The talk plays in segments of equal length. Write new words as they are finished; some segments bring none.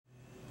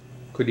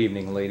Good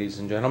evening, ladies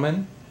and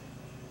gentlemen,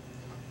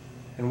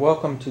 and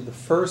welcome to the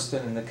first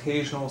in an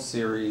occasional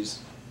series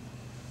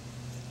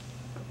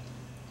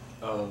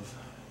of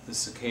the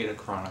Cicada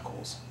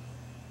Chronicles.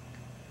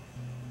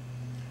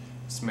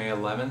 It's May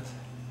 11th,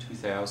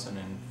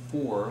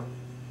 2004,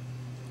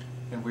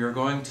 and we are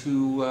going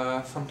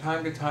to, from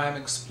time to time,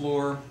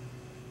 explore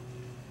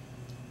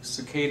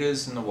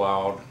cicadas in the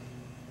wild,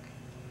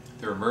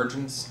 their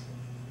emergence,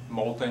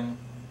 molting,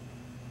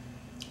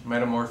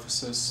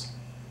 metamorphosis,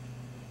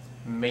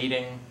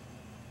 mating,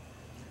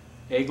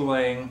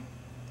 egg-laying,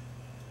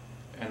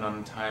 and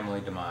untimely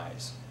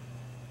demise.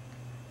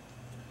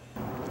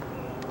 And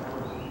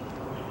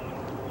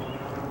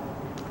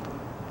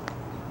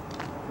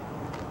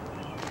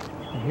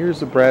here's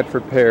the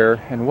Bradford pear,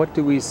 and what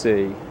do we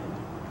see?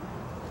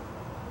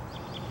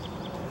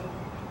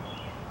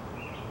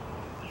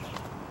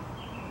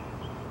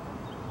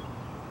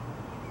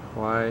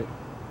 Why,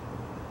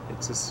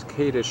 it's a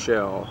cicada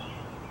shell.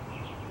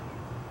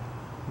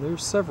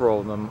 There's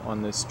several of them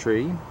on this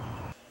tree.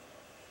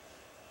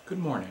 Good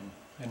morning,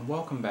 and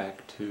welcome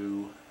back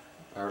to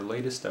our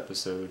latest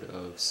episode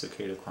of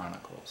Cicada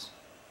Chronicles.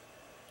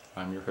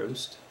 I'm your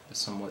host, the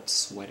somewhat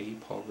sweaty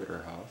Paul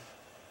Ritterhoff.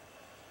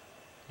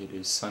 It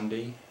is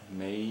Sunday,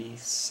 May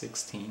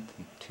 16th,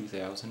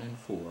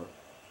 2004,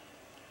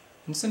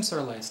 and since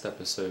our last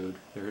episode,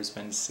 there has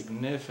been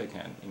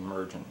significant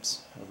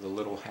emergence of the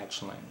little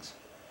hatchlings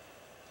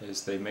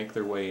as they make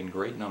their way in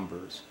great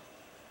numbers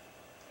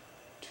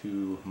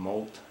to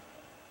molt,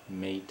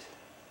 mate,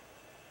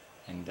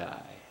 and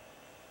die.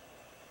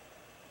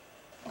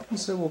 And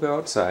so we'll go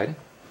outside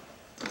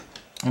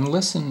and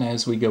listen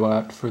as we go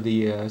out for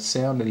the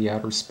sound of the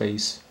outer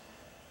space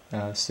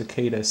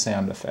cicada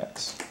sound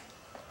effects.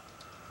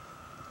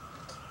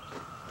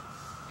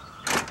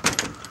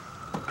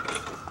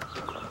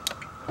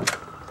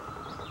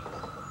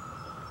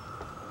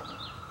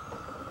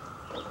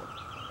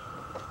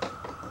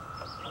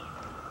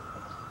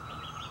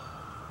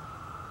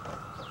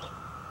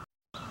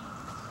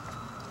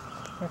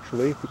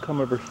 Actually, if we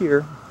come over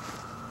here,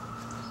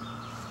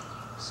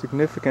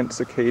 significant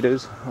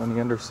cicadas on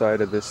the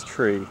underside of this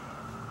tree.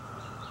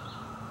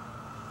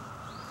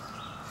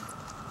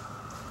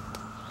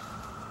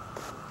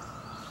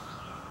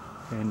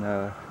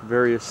 In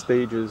various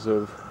stages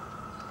of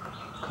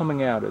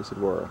coming out, as it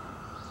were.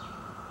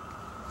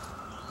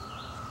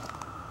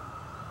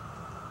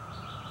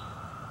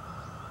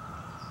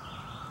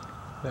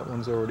 That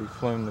one's already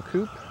flown the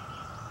coop.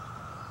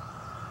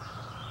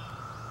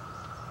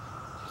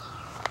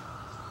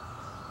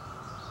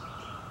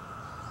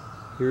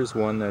 Here's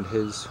one that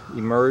has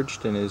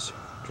emerged and is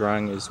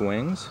drying his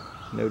wings.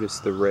 Notice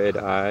the red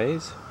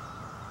eyes.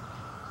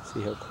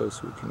 See how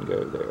close we can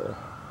go there.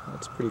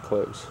 That's pretty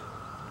close.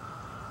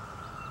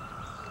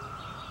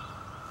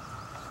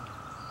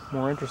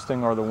 More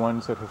interesting are the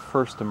ones that have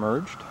first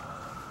emerged.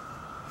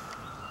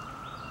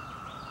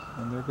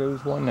 And there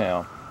goes one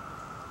now.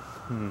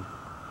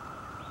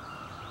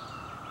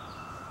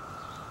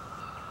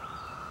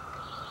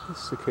 This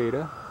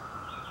cicada,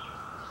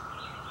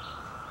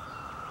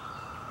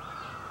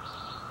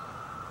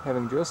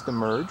 having just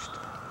emerged.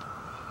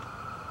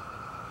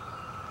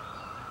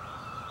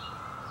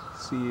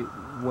 See,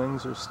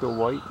 wings are still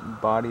white,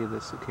 body of the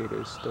cicada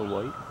is still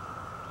white,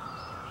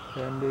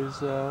 and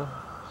is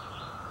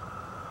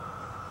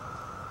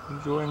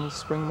enjoying the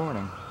spring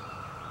morning.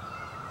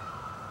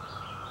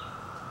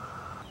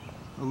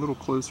 A little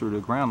closer to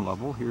ground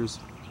level, here's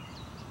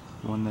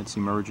one that's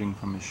emerging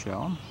from his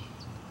shell.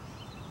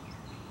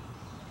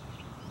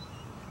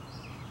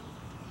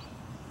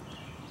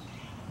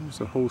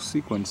 There's a whole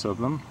sequence of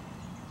them.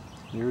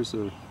 There's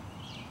a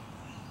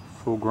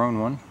full-grown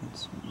one.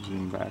 Let's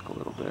zoom back a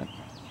little bit.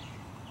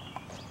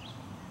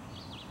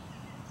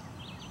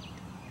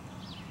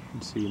 You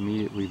can see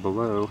immediately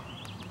below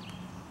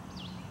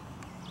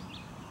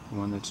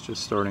one that's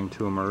just starting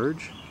to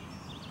emerge.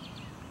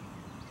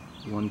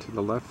 One to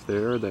the left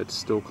there that's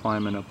still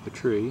climbing up the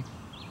tree.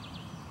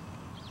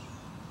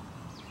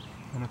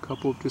 And a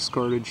couple of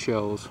discarded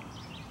shells,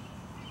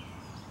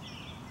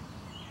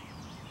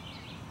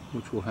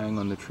 which will hang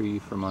on the tree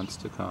for months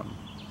to come.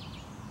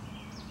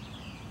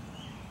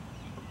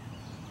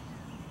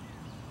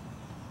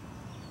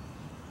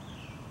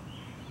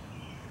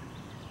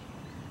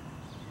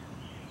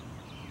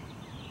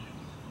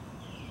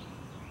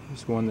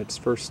 There's one that's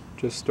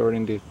just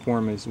starting to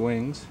form his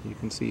wings. You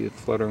can see it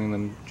fluttering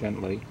them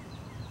gently.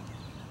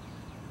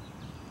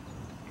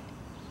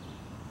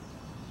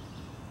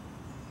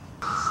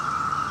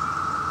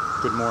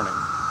 Good morning.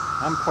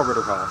 I'm Paul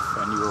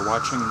Ritterhoff, and you are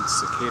watching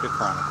Cicada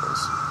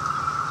Chronicles.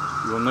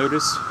 You will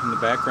notice in the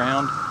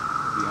background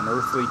the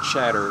unearthly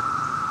chatter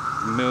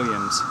of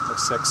millions of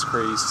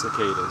sex-crazed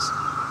cicadas.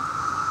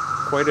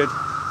 Quite a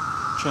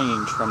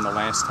change from the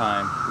last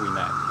time we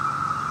met.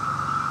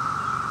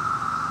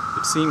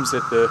 It seems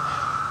that the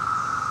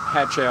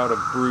hatch-out of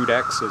Brood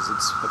X, as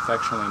it's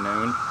affectionately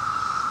known,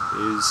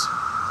 is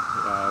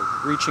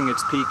reaching its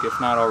peak, if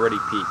not already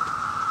peaked.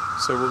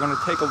 So we're going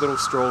to take a little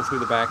stroll through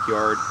the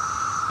backyard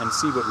and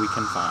see what we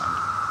can find.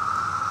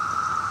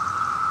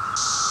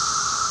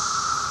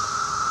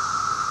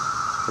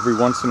 Every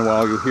once in a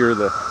while you'll hear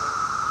the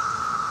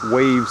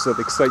waves of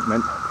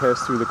excitement pass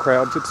through the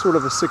crowds. It's sort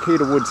of a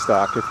cicada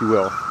Woodstock, if you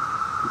will.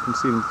 You can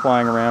see them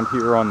flying around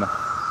here on the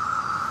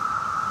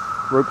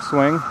rope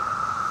swing.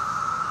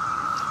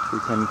 We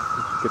can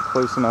get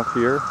close enough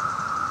here.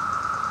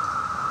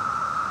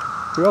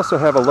 We also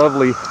have a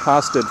lovely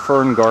hosted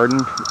fern garden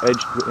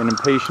edged in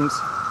impatiens.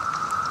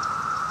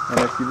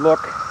 And if you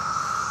look,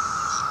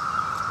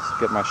 let's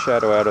get my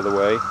shadow out of the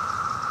way.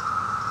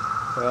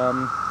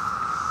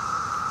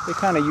 They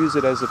kind of use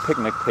it as a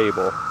picnic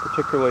table,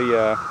 particularly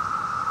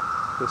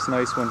this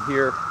nice one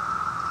here,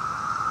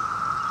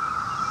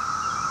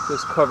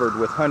 just covered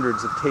with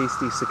hundreds of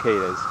tasty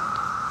cicadas.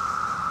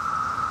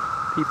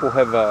 People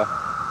have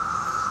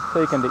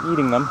taken to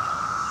eating them,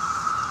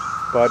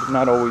 but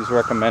not always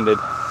recommended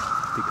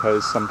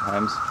because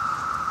sometimes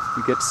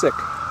you get sick.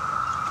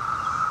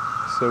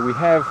 So we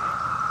have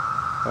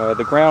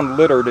the ground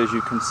littered, as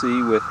you can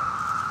see, with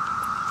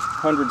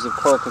hundreds of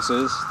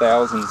carcasses,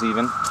 thousands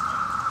even.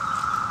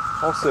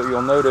 Also,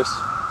 you'll notice, if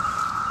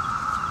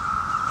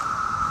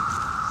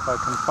I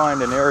can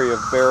find an area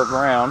of bare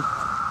ground.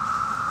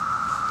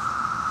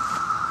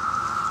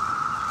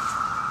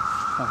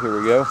 Oh, here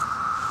we go.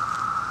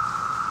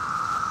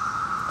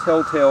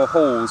 Telltale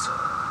holes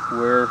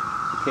where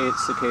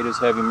cicadas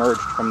have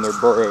emerged from their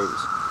burrows.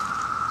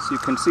 So you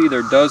can see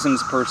they're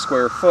dozens per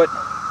square foot.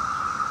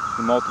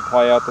 You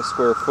multiply out the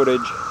square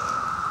footage,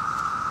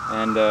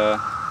 and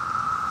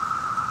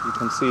you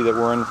can see that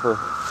we're in for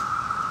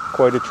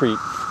quite a treat.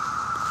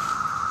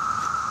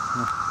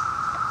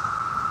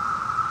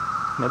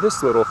 Now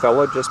this little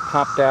fella just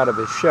popped out of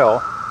his shell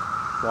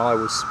while I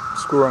was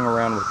screwing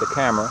around with the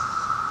camera.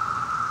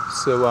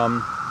 So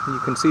you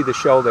can see the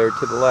shell there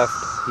to the left.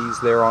 He's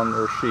there on,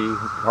 or she,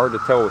 hard to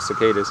tell with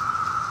cicadas,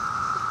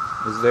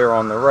 is there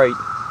on the right.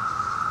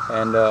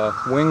 And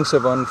wings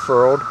have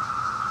unfurled,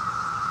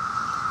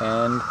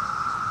 and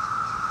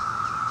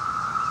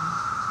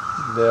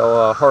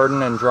they'll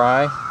harden and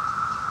dry.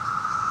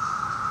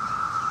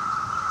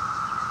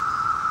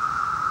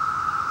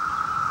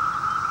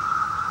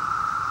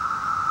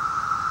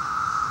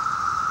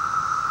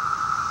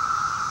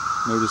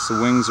 Notice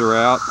the wings are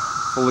out,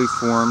 fully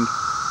formed,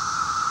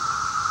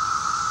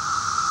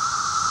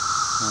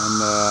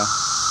 and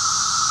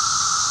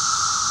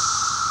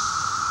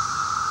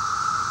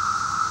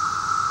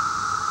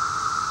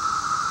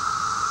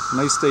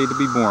nice day to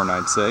be born,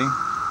 I'd say.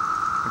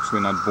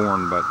 Actually not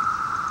born, but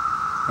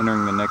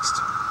entering the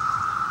next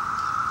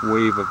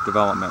wave of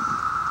development.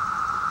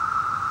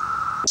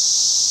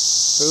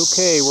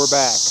 Okay, we're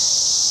back.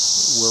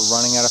 We're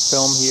running out of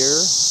film here.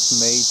 It's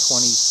May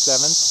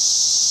 27th.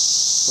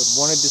 But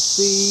wanted to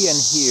see and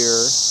hear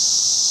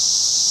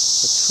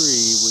a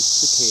tree with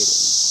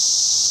cicadas.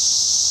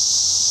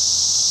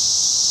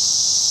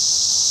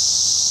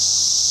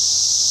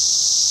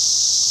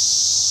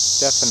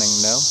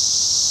 Deafening, no?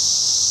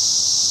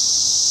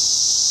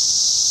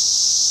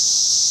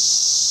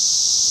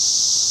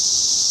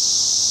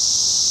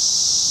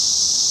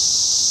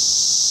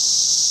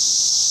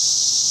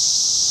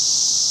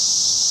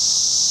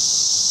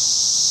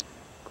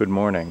 Good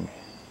morning.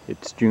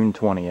 It's June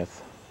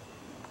 20th.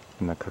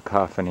 And the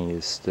cacophony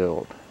is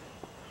stilled.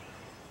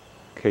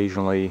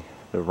 Occasionally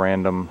the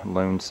random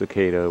lone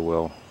cicada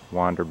will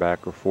wander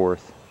back or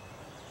forth,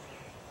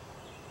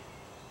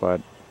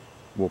 but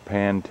we'll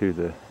pan to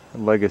the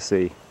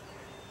legacy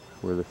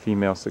where the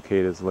female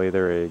cicadas lay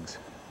their eggs,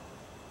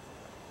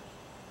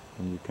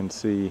 and you can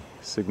see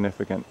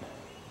significant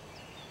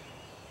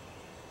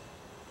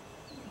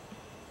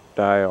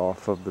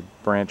die-off of the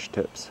branch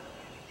tips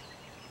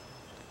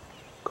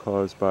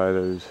caused by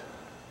those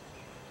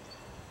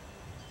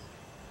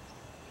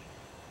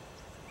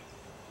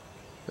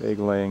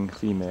egg-laying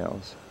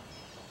females.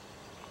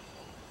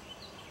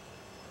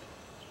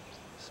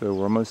 So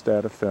we're almost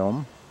out of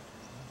film,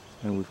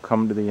 and we've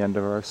come to the end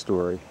of our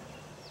story.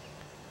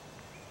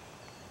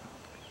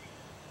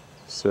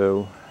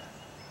 So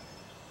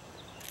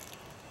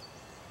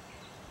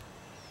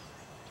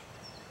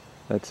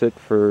that's it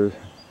for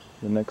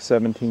the next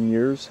 17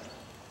 years.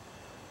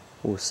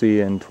 We'll see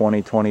you in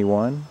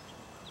 2021.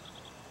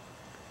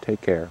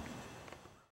 Take care.